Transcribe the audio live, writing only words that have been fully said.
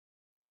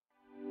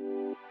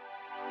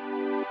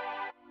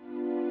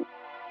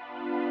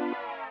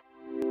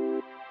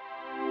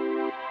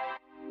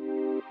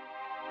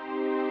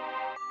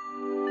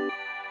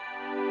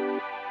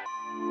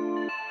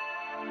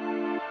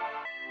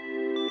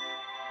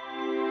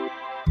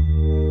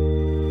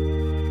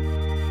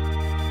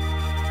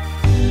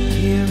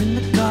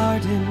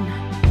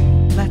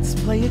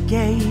play a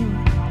game.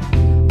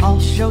 I'll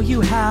show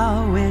you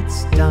how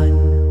it's done.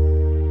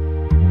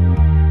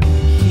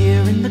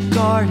 Here in the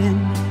garden,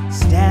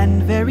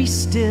 stand very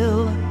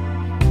still.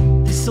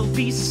 This'll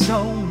be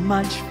so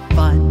much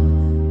fun.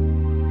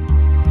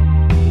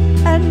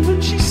 And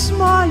when she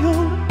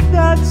smiled,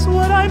 that's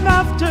what I'm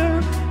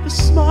after. The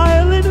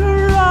smile in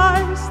her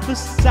eyes, the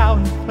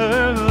sound of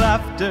her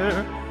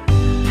laughter.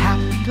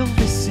 Happy to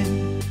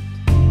listen,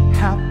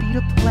 happy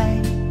to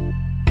play,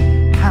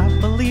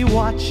 happily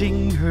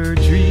watching her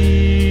drift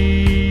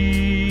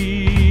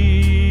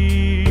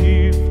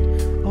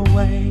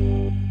away.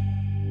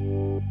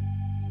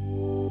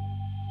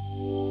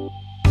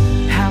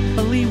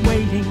 Happily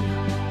waiting,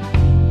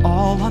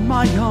 all on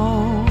my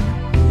own,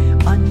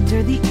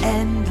 under the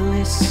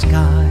endless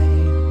sky.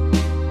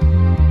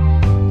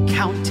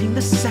 Counting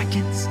the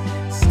seconds,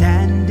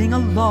 standing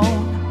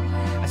alone,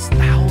 as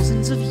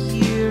thousands of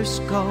years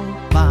go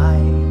by.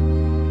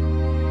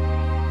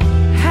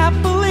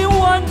 Happily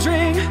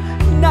wondering,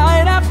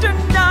 night after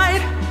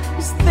night,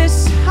 is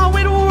this how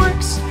it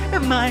works?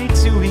 Am I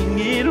doing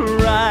it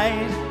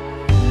right?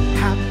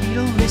 Happy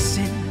to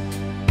listen,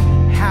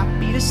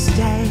 happy to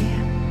stay,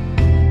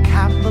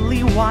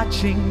 happily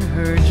watching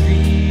her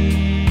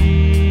drift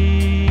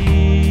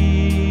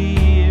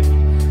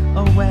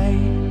away.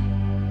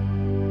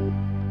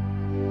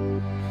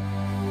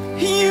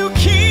 You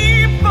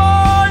keep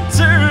on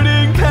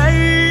turning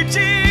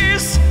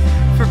pages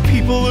for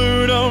people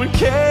who don't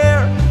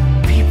care,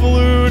 people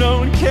who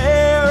don't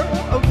care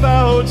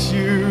about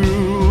you.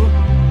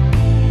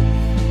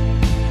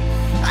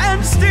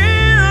 And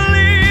still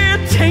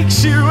it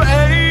takes you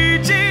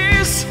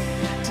ages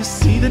to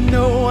see that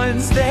no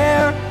one's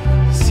there,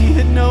 to see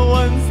that no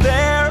one's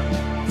there,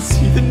 to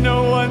see that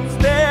no one's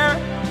there.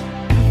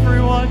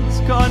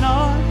 Everyone's gone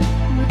on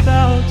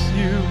without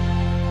you.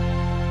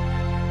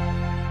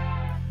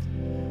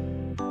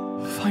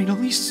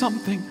 Finally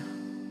something,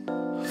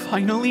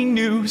 finally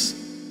news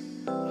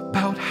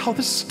about how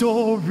the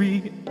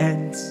story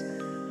ends.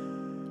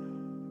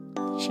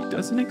 She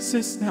doesn't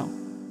exist now,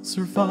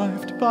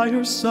 survived by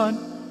her son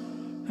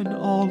and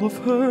all of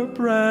her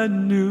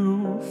brand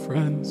new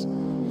friends.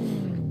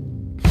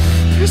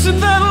 Isn't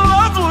that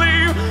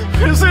lovely?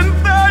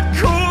 Isn't that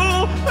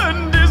cool?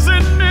 And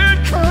isn't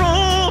it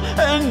cruel?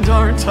 And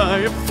aren't I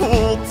a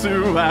fool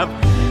to have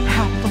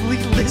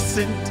happily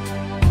listened,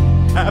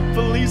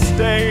 happily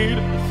stayed,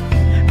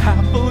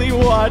 happily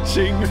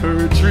watching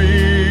her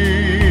dream